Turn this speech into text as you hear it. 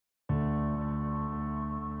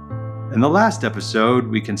In the last episode,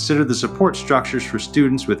 we considered the support structures for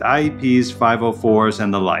students with IEPs, 504s,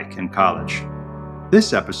 and the like in college.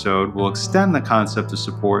 This episode will extend the concept of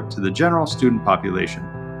support to the general student population.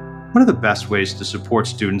 What are the best ways to support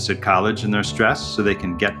students at college in their stress so they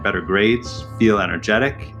can get better grades, feel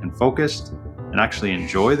energetic and focused, and actually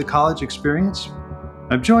enjoy the college experience?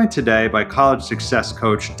 I'm joined today by college success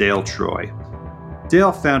coach Dale Troy.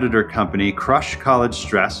 Dale founded her company Crush College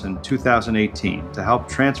Stress in 2018 to help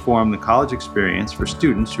transform the college experience for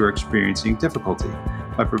students who are experiencing difficulty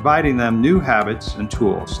by providing them new habits and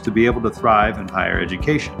tools to be able to thrive in higher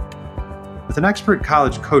education. With an expert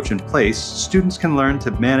college coach in place, students can learn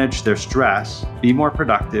to manage their stress, be more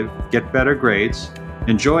productive, get better grades,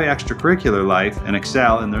 enjoy extracurricular life, and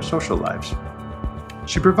excel in their social lives.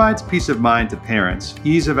 She provides peace of mind to parents,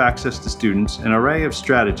 ease of access to students, and an array of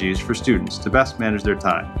strategies for students to best manage their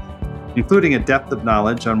time, including a depth of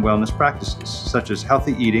knowledge on wellness practices, such as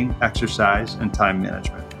healthy eating, exercise, and time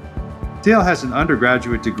management. Dale has an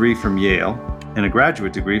undergraduate degree from Yale and a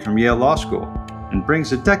graduate degree from Yale Law School, and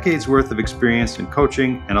brings a decade's worth of experience in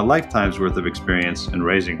coaching and a lifetime's worth of experience in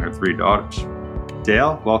raising her 3 daughters.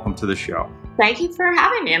 Dale, welcome to the show. Thank you for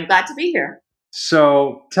having me. I'm glad to be here.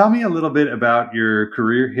 So tell me a little bit about your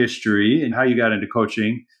career history and how you got into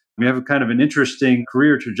coaching. You have a kind of an interesting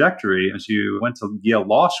career trajectory as you went to Yale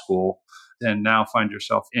Law School and now find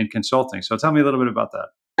yourself in consulting. So tell me a little bit about that.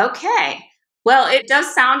 Okay. Well, it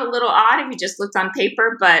does sound a little odd if you just looked on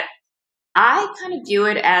paper, but I kind of view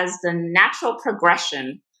it as the natural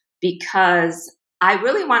progression because I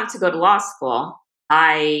really wanted to go to law school.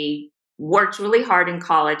 I worked really hard in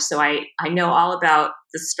college, so I know all about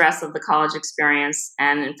the stress of the college experience.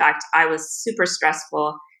 And in fact, I was super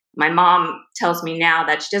stressful. My mom tells me now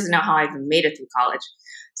that she doesn't know how I even made it through college.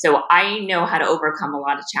 So I know how to overcome a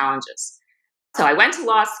lot of challenges. So I went to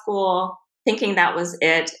law school thinking that was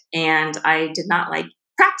it. And I did not like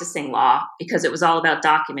practicing law because it was all about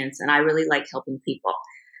documents. And I really like helping people.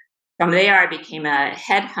 From there, I became a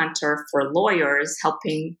headhunter for lawyers,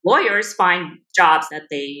 helping lawyers find jobs that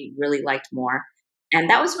they really liked more. And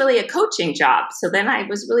that was really a coaching job. So then I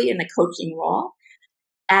was really in the coaching role.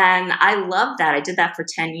 And I loved that. I did that for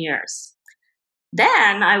 10 years.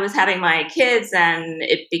 Then I was having my kids, and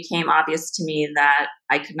it became obvious to me that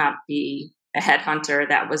I could not be a headhunter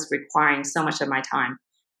that was requiring so much of my time.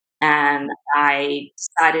 And I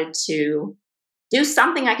decided to do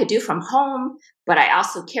something I could do from home, but I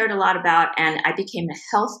also cared a lot about, and I became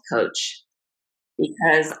a health coach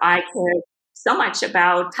because I cared so much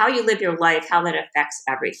about how you live your life, how that affects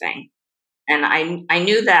everything. And I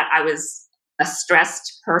knew that I was a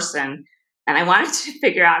stressed person, and I wanted to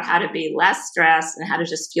figure out how to be less stressed and how to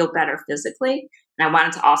just feel better physically. And I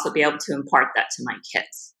wanted to also be able to impart that to my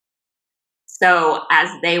kids. So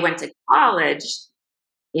as they went to college,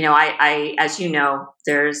 I as you know,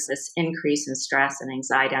 there's this increase in stress and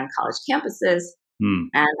anxiety on college campuses.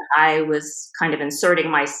 And I was kind of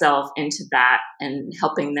inserting myself into that and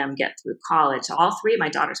helping them get through college. All 3 of my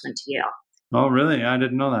daughters went to Yale. Oh, really? I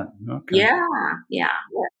didn't know that. Okay. Yeah.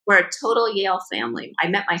 We're a total Yale family. I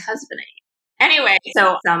met my husband at Yale. Anyway,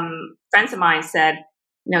 so some friends of mine said,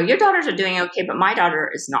 your daughters are doing okay, but my daughter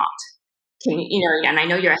is not. And I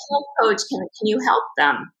know you're a health coach. Can you help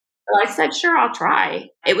them? So I said, sure, I'll try.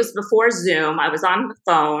 It was before Zoom. I was on the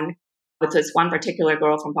phone with this one particular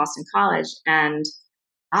girl from Boston College, and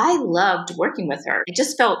I loved working with her. I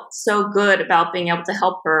just felt so good about being able to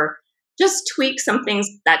help her just tweak some things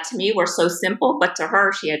that to me were so simple, but to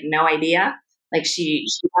her, she had no idea. Like she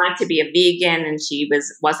wanted to be a vegan, and she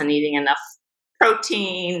wasn't eating enough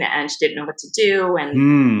protein, and she didn't know what to do.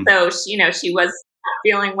 And so she was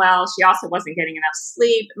not feeling well. She also wasn't getting enough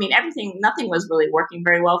sleep. I mean, nothing was really working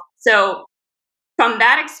very well. So from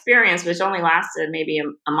that experience, which only lasted maybe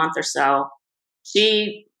a month or so,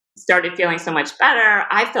 she started feeling so much better.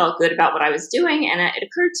 I felt good about what I was doing. And it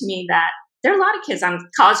occurred to me that there are a lot of kids on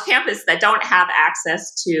college campus that don't have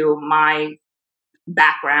access to my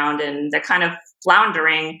background, and they're kind of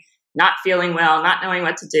floundering, not feeling well, not knowing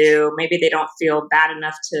what to do. Maybe they don't feel bad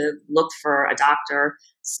enough to look for a doctor.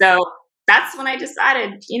 So that's when I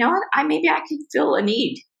decided, maybe I could feel a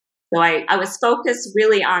need. So I was focused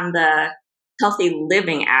really on the healthy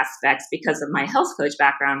living aspects because of my health coach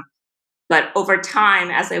background. But over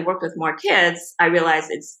time, as I worked with more kids, I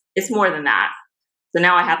realized it's more than that. So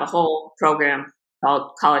now I have a whole program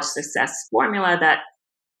called College Success Formula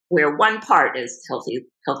where one part is healthy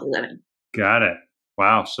living. Got it.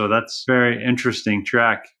 Wow. So that's very interesting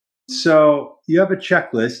track. So you have a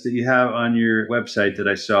checklist that you have on your website that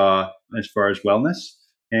I saw as far as wellness.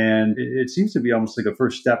 And it seems to be almost like a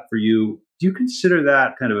first step for you. Do you consider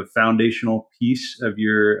that kind of a foundational piece of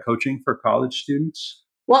your coaching for college students?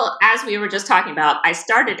 Well, as we were just talking about, I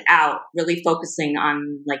started out really focusing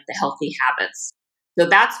on like the healthy habits. So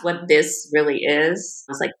that's what this really is.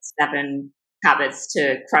 It's like 7 habits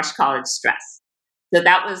to crush college stress. So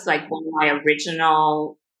that was like one of my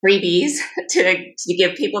original freebies to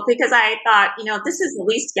give people, because I thought, this is at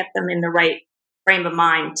least get them in the right frame of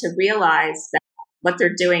mind to realize that what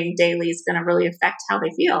they're doing daily is going to really affect how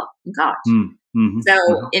they feel in college. Mm-hmm.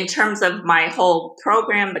 So in terms of my whole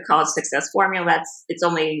program, the College Success Formula, it's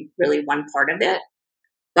only really one part of it,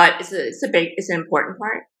 but it's an important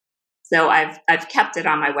part. So I've kept it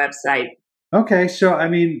on my website. Okay. So, I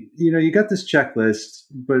mean, you got this checklist,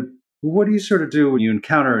 but what do you sort of do when you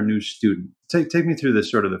encounter a new student? Take me through the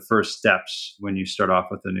sort of the first steps when you start off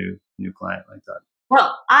with a new client like that.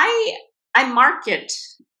 Well, I market,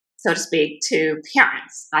 so to speak, to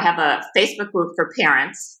parents. I have a Facebook group for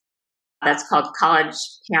parents that's called College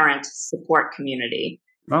Parent Support Community.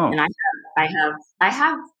 Oh, and I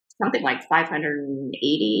have something like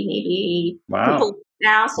 580 maybe wow. people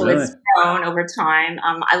now, so Really? It's grown over time.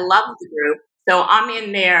 I love the group, so I'm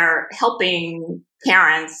in there helping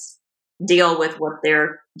parents deal with what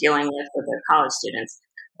they're dealing with their college students.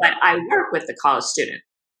 But I work with the college student,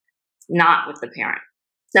 not with the parent.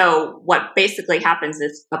 So what basically happens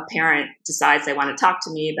is a parent decides they want to talk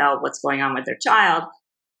to me about what's going on with their child.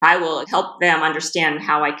 I will help them understand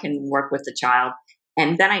how I can work with the child.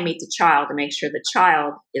 And then I meet the child to make sure the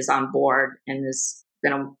child is on board and is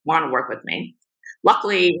going to want to work with me.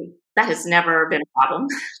 Luckily, that has never been a problem,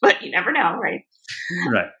 but you never know, right?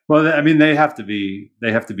 Right. Well, I mean, they have to be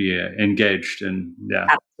engaged, and yeah.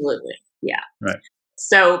 Absolutely. Yeah. Right.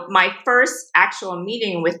 So my first actual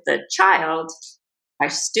meeting with the child, my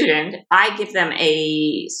student, I give them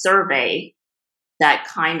a survey that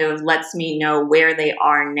kind of lets me know where they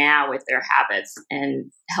are now with their habits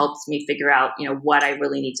and helps me figure out, what I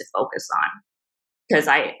really need to focus on. Because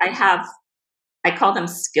I call them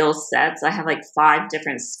skill sets. I have like 5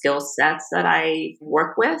 different skill sets that I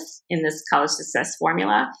work with in this College Success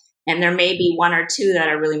Formula. And there may be 1 or 2 that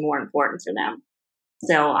are really more important for them.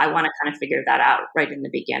 So I want to kind of figure that out right in the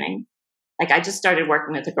beginning. Like I just started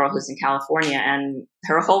working with a girl who's in California, and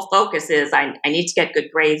her whole focus is I need to get good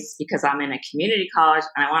grades because I'm in a community college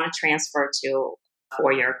and I want to transfer to a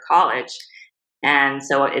 4-year college. And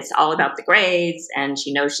so it's all about the grades, and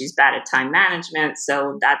she knows she's bad at time management.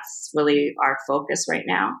 So that's really our focus right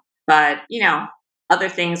now. But, other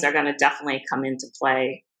things are going to definitely come into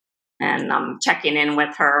play. And I'm checking in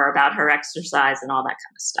with her about her exercise and all that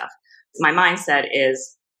kind of stuff. My mindset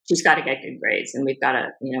is she's got to get good grades, and we've got to,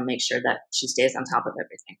 make sure that she stays on top of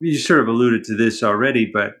everything. You sort of alluded to this already,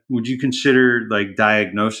 but would you consider like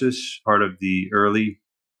diagnosis part of the early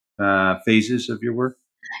phases of your work?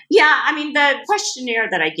 Yeah, I mean, the questionnaire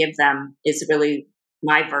that I give them is really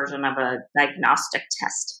my version of a diagnostic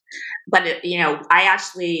test. But, I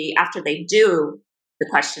actually, after they do the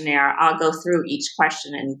questionnaire, I'll go through each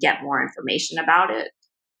question and get more information about it.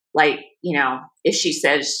 Like, if she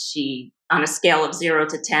says she, on a scale of 0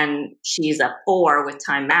 to 10, she's a 4 with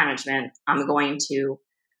time management, I'm going to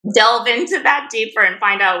delve into that deeper and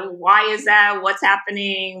find out why is that, what's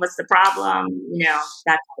happening, what's the problem,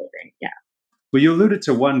 that kind of thing. Yeah. Well, you alluded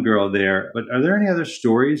to one girl there, but are there any other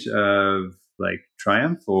stories of like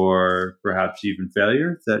triumph or perhaps even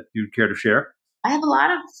failure that you'd care to share? I have a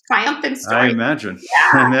lot of triumphant stories. I imagine.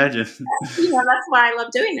 Yeah. I imagine. That's why I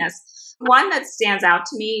love doing this. One that stands out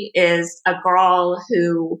to me is a girl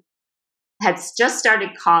who had just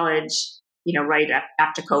started college, right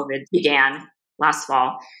after COVID began last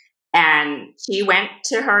fall. And she went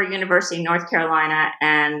to her university in North Carolina,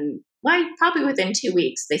 and probably within 2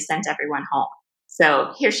 weeks, they sent everyone home.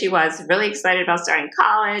 So here she was, really excited about starting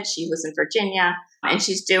college. She was in Virginia, and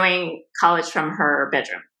she's doing college from her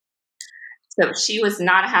bedroom. So she was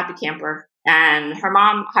not a happy camper. And her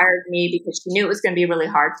mom hired me because she knew it was going to be really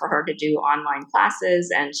hard for her to do online classes,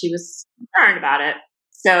 and she was concerned about it.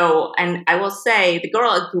 So, and I will say the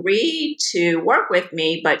girl agreed to work with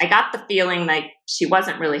me, but I got the feeling like she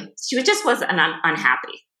just was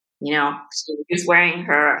unhappy. She was wearing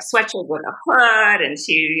her sweatshirt with a hood, and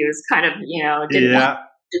she was kind of,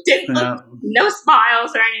 didn't look, no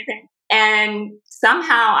smiles or anything. And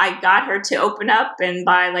somehow I got her to open up, and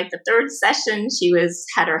by like the 3rd session, she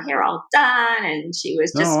had her hair all done, and she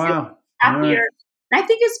was just happier. Right. And I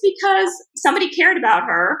think it's because somebody cared about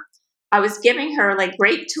her. I was giving her like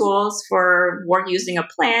great tools for using a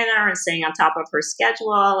planner and staying on top of her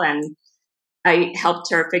schedule, and I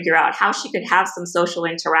helped her figure out how she could have some social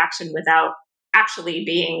interaction without actually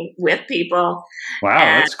being with people. Wow,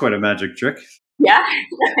 And that's quite a magic trick. yeah,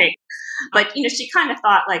 right. But, she kind of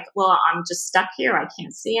thought like, well, I'm just stuck here. I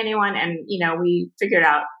can't see anyone. And, we figured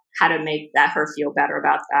out how to make her feel better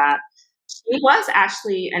about that. She was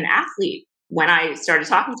actually an athlete when I started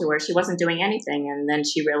talking to her. She wasn't doing anything. And then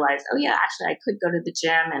she realized, oh, yeah, actually, I could go to the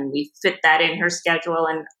gym, and we fit that in her schedule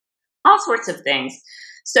and all sorts of things.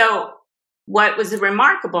 So, what was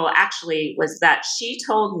remarkable actually was that she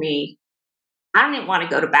told me, I didn't want to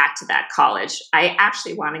go back to that college. I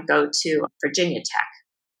actually want to go to Virginia Tech,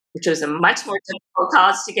 which was a much more difficult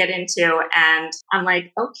college to get into. And I'm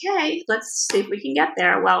like, okay, let's see if we can get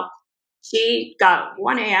there. Well, she got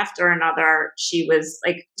one A after another. She was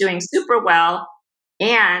like doing super well.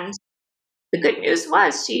 And the good news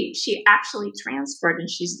was she actually transferred, and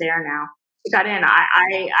she's there now. She got in.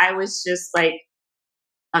 I was just like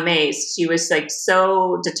amazed. She was like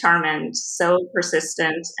so determined, so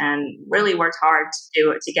persistent, and really worked hard to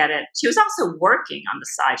do it, to get it. She was also working on the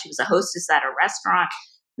side. She was a hostess at a restaurant.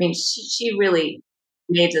 I mean, she really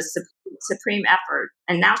made a supreme effort.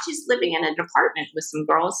 And now she's living in an apartment with some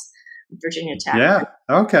girls in Virginia Tech. Yeah.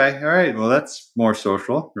 Okay. All right. Well, that's more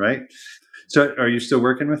social, right? So are you still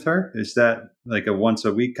working with her? Is that like a once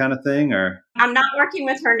a week kind of thing, or? I'm not working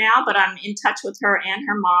with her now, but I'm in touch with her and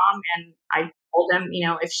her mom. And I told them,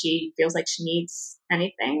 if she feels like she needs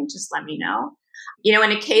anything, just let me know.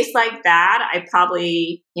 In a case like that, I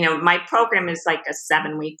probably, my program is like a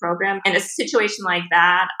 7-week program. In a situation like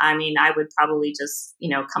that, I mean, I would probably just,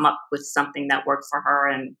 come up with something that worked for her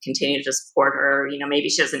and continue to support her. Maybe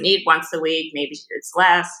she doesn't need once a week, maybe it's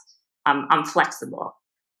less. I'm flexible.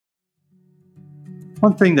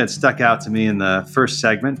 One thing that stuck out to me in the first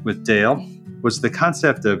segment with Dale was the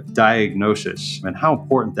concept of diagnosis and how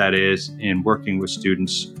important that is in working with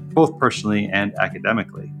students, both personally and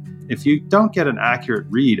academically. If you don't get an accurate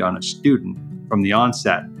read on a student from the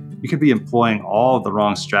onset, you could be employing all the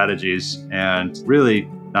wrong strategies and really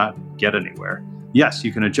not get anywhere. Yes,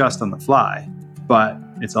 you can adjust on the fly, but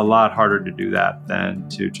it's a lot harder to do that than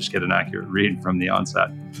to just get an accurate read from the onset.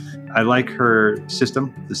 I like her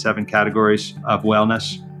system, the 7 categories of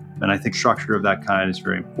wellness, and I think structure of that kind is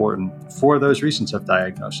very important for those reasons of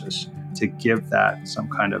diagnosis, to give that some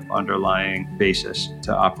kind of underlying basis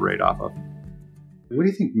to operate off of. What do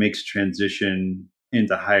you think makes transition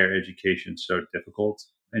into higher education so difficult?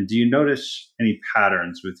 And do you notice any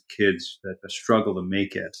patterns with kids that struggle to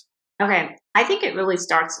make it? Okay, I think it really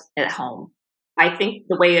starts at home. I think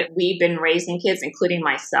the way that we've been raising kids, including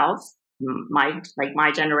myself,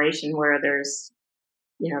 my generation, where there's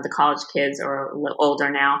the college kids are a little older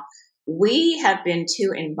now, we have been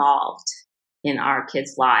too involved in our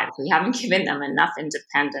kids' lives. We haven't given them enough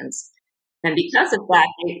independence, and because of that,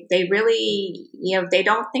 they really they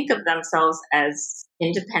don't think of themselves as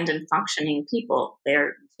independent functioning people.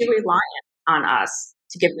 They're too reliant on us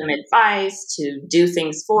to give them advice, to do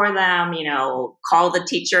things for them. Call the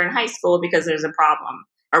teacher in high school because there's a problem,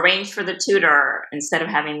 arrange for the tutor instead of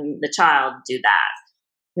having the child do that.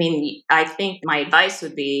 I mean, I think my advice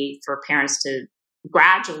would be for parents to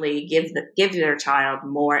gradually give their child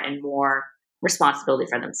more and more responsibility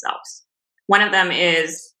for themselves. One of them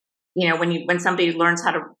is, when somebody learns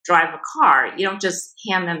how to drive a car, you don't just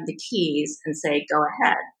hand them the keys and say, go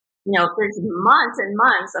ahead. There's months and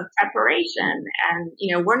months of preparation, and,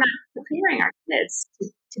 we're not preparing our kids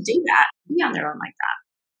to do that, be on their own like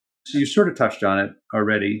that. So you sort of touched on it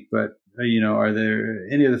already, but are there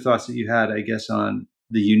any other thoughts that you had, I guess, on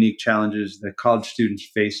the unique challenges that college students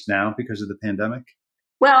face now because of the pandemic?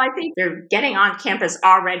 Well, I think they're getting on campus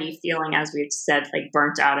already feeling, as we've said, like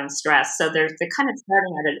burnt out and stressed. So they're kind of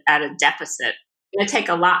starting at a deficit. It's going to take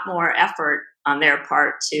a lot more effort on their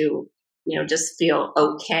part to, just feel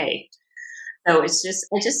okay. So it's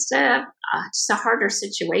just a harder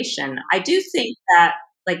situation. I do think that,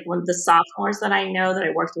 like, one of the sophomores that I know that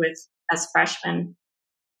I worked with as freshmen,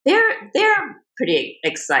 they're pretty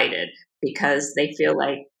excited because they feel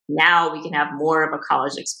like now we can have more of a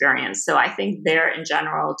college experience. So I think they're in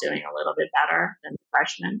general doing a little bit better than the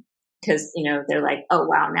freshmen because, they're like, oh,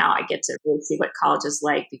 wow, now I get to really see what college is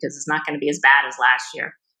like because it's not going to be as bad as last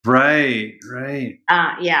year. Right.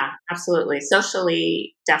 Yeah, absolutely.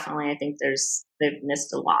 Socially, definitely, I think they've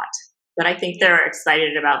missed a lot. But I think they're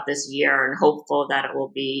excited about this year and hopeful that it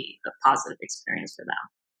will be a positive experience for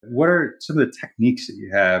them. What are some of the techniques that you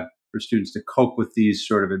have for students to cope with these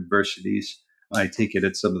sort of adversities? I take it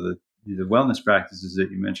at some of the wellness practices that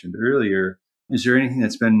you mentioned earlier. Is there anything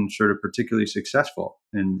that's been sort of particularly successful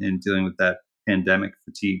in dealing with that pandemic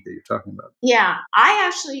fatigue that you're talking about? Yeah, I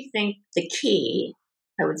actually think the key,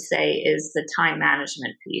 I would say, is the time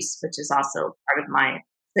management piece, which is also part of my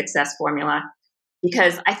success formula.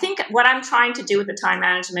 Because I think what I'm trying to do with the time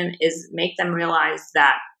management is make them realize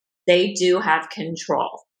that they do have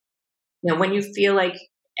control. When you feel like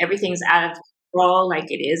everything's out of control,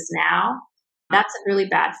 like it is now, that's a really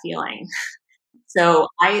bad feeling. So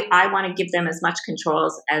I want to give them as much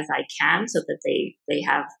control as I can so that they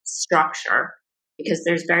have structure, because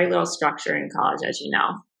there's very little structure in college, as you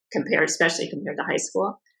know, especially compared to high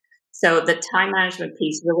school. So the time management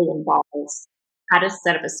piece really involves how to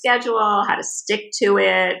set up a schedule, how to stick to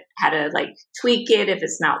it, how to tweak it if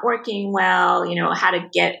it's not working well, how to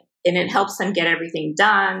and it helps them get everything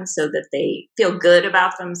done so that they feel good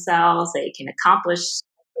about themselves. They can accomplish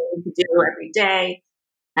what they need to do every day.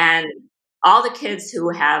 And all the kids who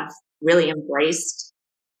have really embraced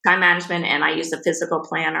time management, and I use a physical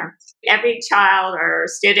planner, every child or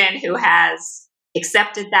student who has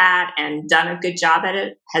accepted that and done a good job at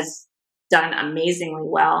it has done amazingly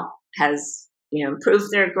well, has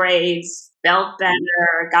improved their grades, felt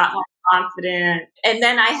better, got more confident. And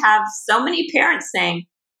then I have so many parents saying,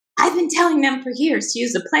 I've been telling them for years to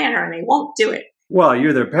use a planner and they won't do it. Well,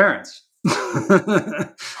 you're their parents.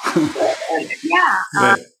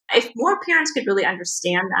 Yeah. If more parents could really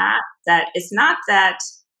understand that it's not that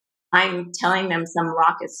I'm telling them some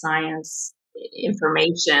rocket science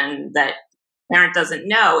information that parent doesn't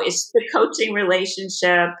know. It's the coaching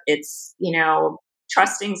relationship. It's,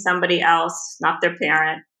 trusting somebody else, not their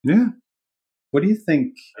parent. Yeah. What do you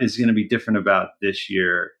think is going to be different about this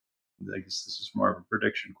year? I guess this is more of a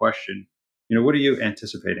prediction question. What are you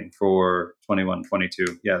anticipating for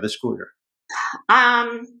 21-22? Yeah, this school year.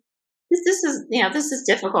 This is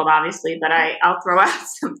difficult, obviously, but I'll throw out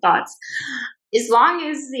some thoughts. As long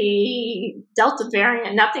as the Delta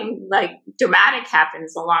variant, nothing dramatic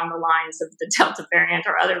happens along the lines of the Delta variant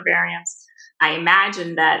or other variants, I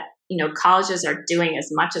imagine that colleges are doing as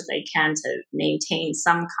much as they can to maintain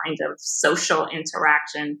some kind of social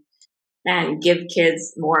interaction and give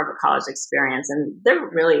kids more of a college experience. And they're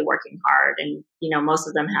really working hard. And, most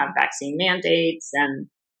of them have vaccine mandates and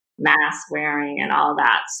mask wearing and all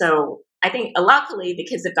that. So I think luckily the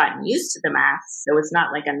kids have gotten used to the masks. So it's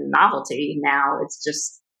not like a novelty now. It's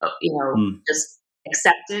just, just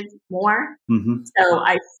accepted more. Mm-hmm. So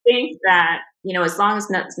I think that, as long as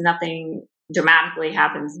nothing dramatically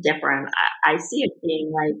happens different, I see it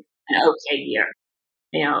being like an okay year,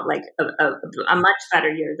 a much better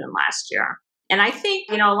year than last year. And I think,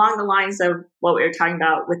 along the lines of what we were talking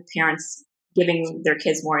about with parents giving their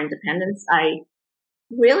kids more independence, I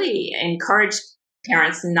really encourage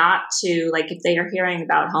parents not to, if they are hearing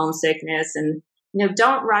about homesickness and,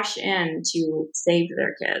 don't rush in to save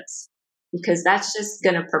their kids, because that's just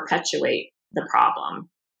going to perpetuate the problem.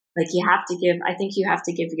 I think you have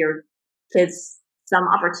to give your kids some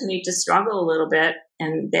opportunity to struggle a little bit,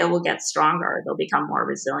 and they will get stronger. They'll become more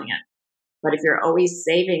resilient. But if you're always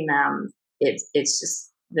saving them, it's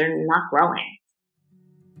just, they're not growing.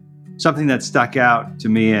 Something that stuck out to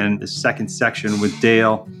me in the second section with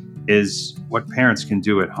Dale is what parents can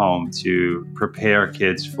do at home to prepare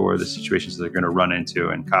kids for the situations they're going to run into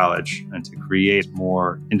in college and to create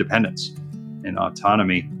more independence and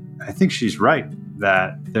autonomy. I think she's right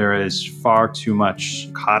that there is far too much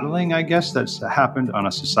coddling, I guess, that's happened on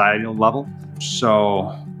a societal level.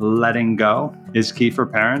 So letting go is key for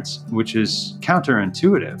parents, which is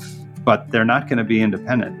counterintuitive, but they're not going to be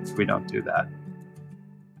independent if we don't do that.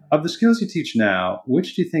 Of the skills you teach now,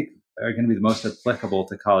 which do you think are going to be the most applicable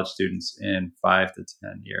to college students in 5 to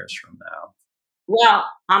 10 years from now? Well,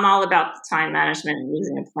 I'm all about the time management and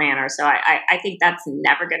using a planner. So I think that's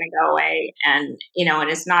never going to go away. And, and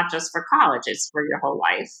it's not just for college, it's for your whole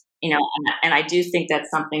life, and I do think that's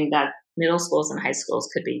something that middle schools and high schools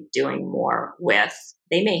could be doing more with.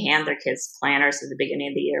 They may hand their kids planners at the beginning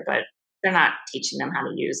of the year, but they're not teaching them how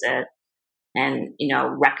to use it and,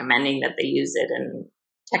 recommending that they use it and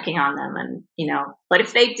checking on them. And, but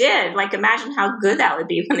if they did, imagine how good that would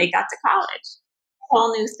be when they got to college.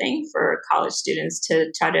 Whole new thing for college students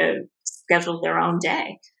to try to schedule their own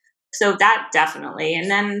day. So that definitely. And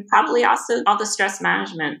then probably also all the stress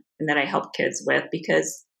management that I help kids with,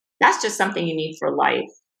 because that's just something you need for life.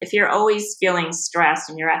 If you're always feeling stressed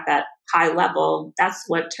and you're at that high level, that's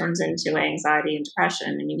what turns into anxiety and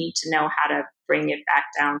depression. And you need to know how to bring it back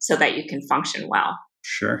down so that you can function well.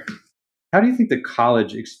 Sure. How do you think the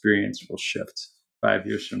college experience will shift 5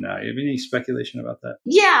 years from now? You have any speculation about that?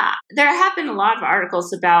 Yeah, there have been a lot of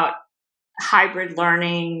articles about hybrid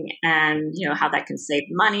learning and, how that can save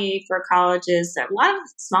money for colleges. A lot of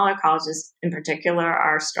smaller colleges in particular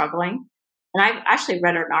are struggling. And I actually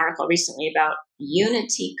read an article recently about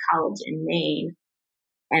Unity College in Maine.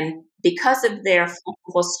 And because of their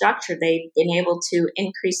flexible structure, they've been able to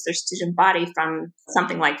increase their student body from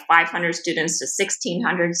something like 500 students to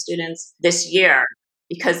 1,600 students this year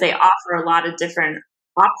because they offer a lot of different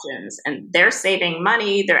options and they're saving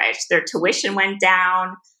money. Their tuition went down.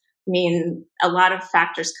 I mean, a lot of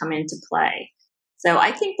factors come into play. So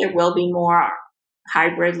I think there will be more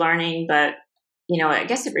hybrid learning, but I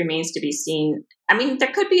guess it remains to be seen. I mean,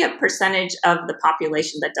 there could be a percentage of the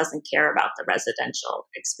population that doesn't care about the residential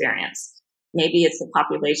experience. Maybe it's the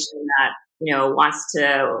population that, wants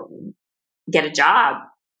to get a job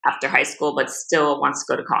after high school, but still wants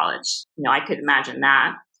to go to college. I could imagine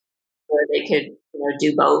that, where they could,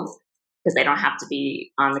 do both because they don't have to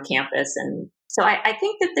be on the campus. And so I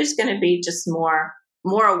think that there's going to be just more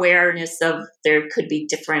awareness of there could be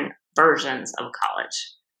different versions of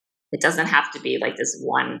college. It doesn't have to be like this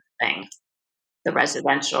one thing, the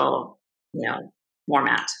residential,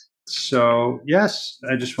 format. So, yes,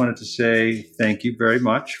 I just wanted to say thank you very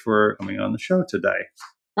much for coming on the show today.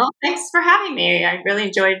 Well, thanks for having me. I really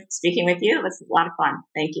enjoyed speaking with you. It was a lot of fun.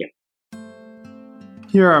 Thank you.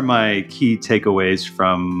 Here are my key takeaways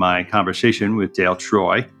from my conversation with Dale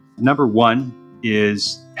Troy. Number one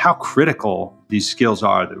is how critical these skills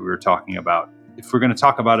are that we were talking about. If we're going to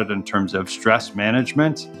talk about it in terms of stress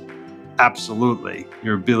management, absolutely.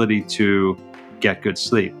 Your ability to get good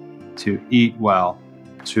sleep, to eat well,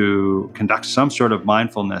 to conduct some sort of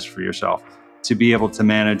mindfulness for yourself, to be able to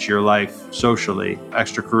manage your life socially,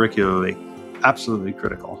 extracurricularly, absolutely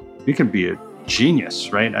critical. You can be a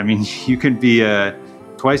genius, right? I mean, you can be a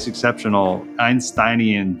twice exceptional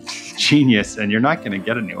Einsteinian genius, and you're not going to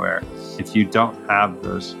get anywhere if you don't have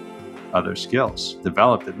those other skills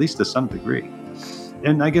developed, at least to some degree.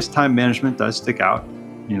 And I guess time management does stick out.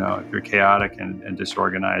 If you're chaotic and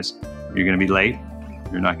disorganized, you're going to be late.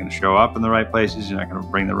 You're not going to show up in the right places. You're not going to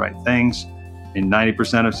bring the right things. And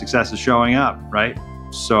 90% of success is showing up, right?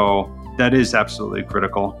 So that is absolutely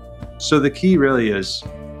critical. So the key really is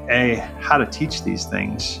A, how to teach these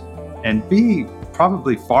things, and B,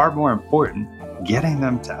 probably far more important, getting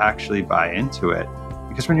them to actually buy into it.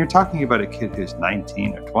 Because when you're talking about a kid who's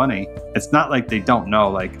 19 or 20, it's not like they don't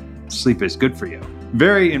know, sleep is good for you.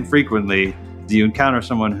 Very infrequently do you encounter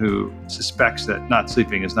someone who suspects that not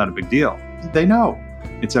sleeping is not a big deal. They know.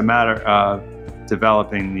 It's a matter of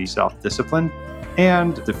developing the self-discipline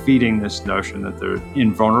and defeating this notion that they're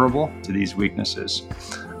invulnerable to these weaknesses,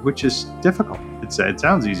 which is difficult. It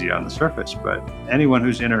sounds easy on the surface, but anyone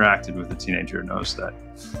who's interacted with a teenager knows that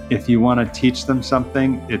if you want to teach them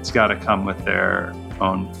something, it's got to come with their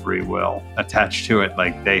own free will attached to it.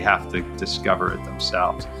 They have to discover it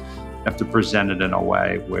themselves. You have to present it in a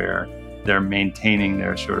way where they're maintaining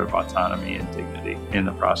their sort of autonomy and dignity in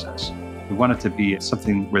the process. We want it to be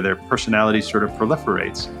something where their personality sort of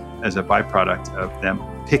proliferates as a byproduct of them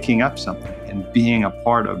picking up something and being a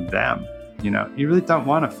part of them. You really don't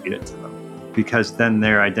want to feed it to them because then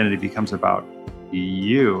their identity becomes about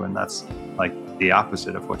you, and that's the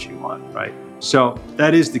opposite of what you want, right? So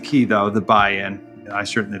that is the key, though, the buy-in. I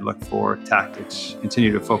certainly look for tactics,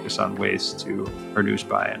 continue to focus on ways to produce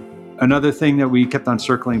buy-in. Another thing that we kept on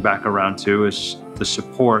circling back around to is the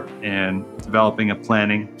support in developing a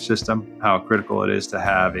planning system, how critical it is to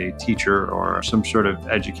have a teacher or some sort of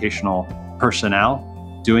educational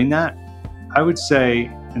personnel doing that. I would say,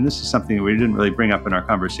 and this is something that we didn't really bring up in our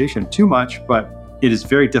conversation too much, but it is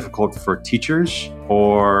very difficult for teachers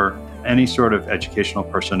or any sort of educational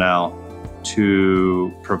personnel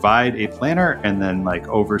to provide a planner and then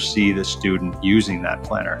oversee the student using that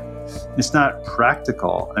planner. It's not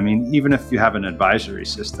practical. I mean, even if you have an advisory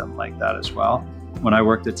system like that as well. When I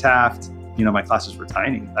worked at Taft, my classes were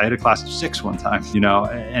tiny. I had a class of 6 one time,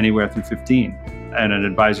 anywhere through 15, and an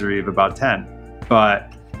advisory of about 10.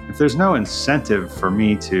 But if there's no incentive for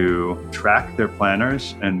me to track their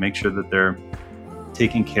planners and make sure that they're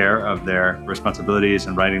taking care of their responsibilities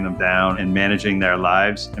and writing them down and managing their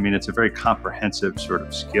lives, I mean, it's a very comprehensive sort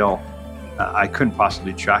of skill. I couldn't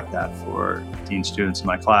possibly track that for 15 students in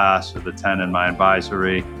my class or the 10 in my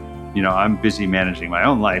advisory. I'm busy managing my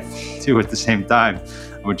own life too at the same time,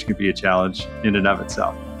 which could be a challenge in and of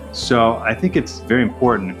itself. So I think it's very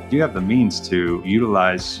important if you have the means to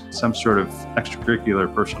utilize some sort of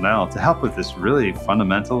extracurricular personnel to help with this really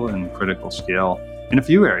fundamental and critical skill in a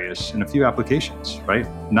few areas, in a few applications, right?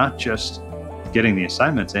 Not just getting the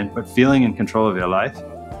assignments in, but feeling in control of your life.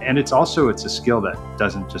 And it's a skill that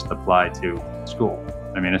doesn't just apply to school.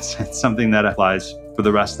 I mean, it's something that applies for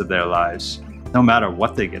the rest of their lives, no matter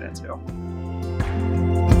what they get into.